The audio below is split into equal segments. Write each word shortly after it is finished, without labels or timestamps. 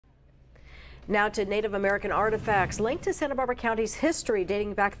Now to Native American artifacts linked to Santa Barbara County's history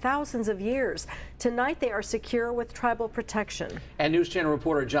dating back thousands of years. Tonight they are secure with tribal protection. And News Channel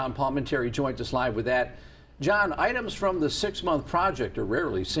reporter John Palmentary joins us live with that. John, items from the 6-month project are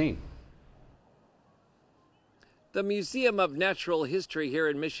rarely seen. The Museum of Natural History here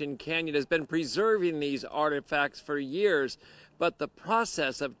in Mission Canyon has been preserving these artifacts for years, but the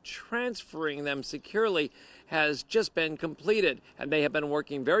process of transferring them securely has just been completed, and they have been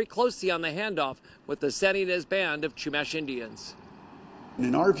working very closely on the handoff with the Ynez band of Chumash Indians.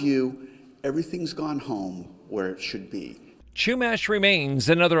 In our view, everything's gone home where it should be. Chumash remains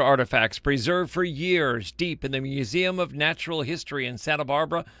and other artifacts preserved for years deep in the Museum of Natural History in Santa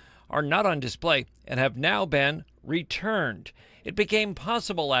Barbara are not on display and have now been returned. It became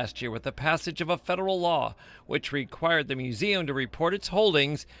possible last year with the passage of a federal law which required the museum to report its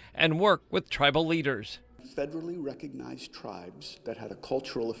holdings and work with tribal leaders. Federally recognized tribes that had a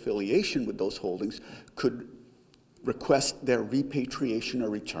cultural affiliation with those holdings could request their repatriation or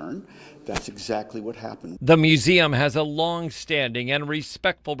return. That's exactly what happened. The museum has a long-standing and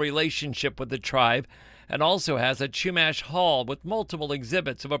respectful relationship with the tribe and also has a Chumash hall with multiple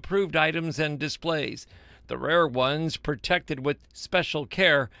exhibits of approved items and displays. The rare ones, protected with special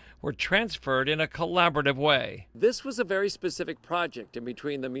care, were transferred in a collaborative way. This was a very specific project, and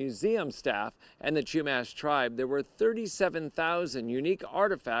between the museum staff and the Chumash tribe, there were 37,000 unique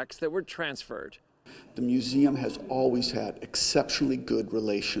artifacts that were transferred. The museum has always had exceptionally good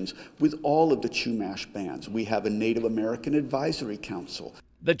relations with all of the Chumash bands. We have a Native American Advisory Council.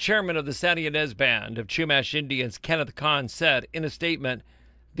 The chairman of the Ynez band of Chumash Indians, Kenneth Kahn, said in a statement,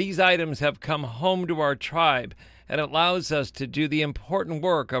 "These items have come home to our tribe and allows us to do the important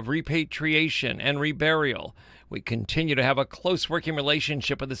work of repatriation and reburial. We continue to have a close working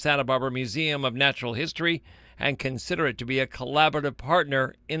relationship with the Santa Barbara Museum of Natural History and consider it to be a collaborative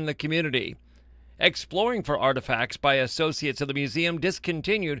partner in the community." Exploring for artifacts by associates of the museum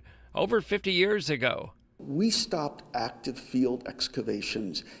discontinued over 50 years ago. We stopped active field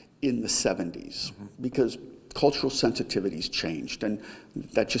excavations in the 70s because cultural sensitivities changed, and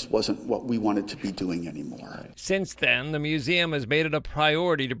that just wasn't what we wanted to be doing anymore. Since then, the museum has made it a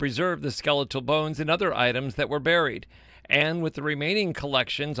priority to preserve the skeletal bones and other items that were buried. And with the remaining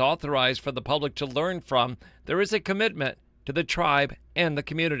collections authorized for the public to learn from, there is a commitment to the tribe and the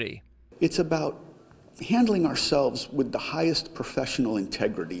community. It's about handling ourselves with the highest professional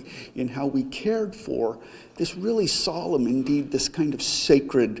integrity in how we cared for this really solemn, indeed this kind of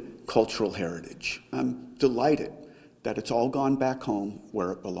sacred cultural heritage. I'm delighted that it's all gone back home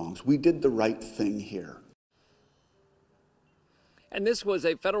where it belongs. We did the right thing here. And this was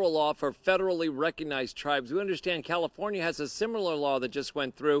a federal law for federally recognized tribes. We understand California has a similar law that just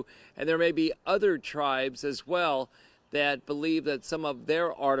went through, and there may be other tribes as well that believe that some of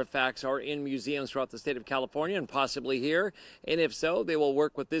their artifacts are in museums throughout the state of California and possibly here. And if so, they will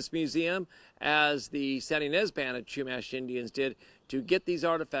work with this museum, as the Ynez band of Chumash Indians did, to get these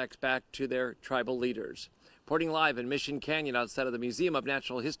artifacts back to their tribal leaders. Reporting live in Mission Canyon outside of the Museum of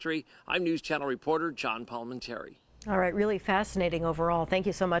Natural History, I'm News Channel reporter John Palmentary. All right, really fascinating overall. Thank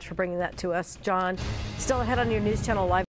you so much for bringing that to us, John. Still ahead on your News Channel Live.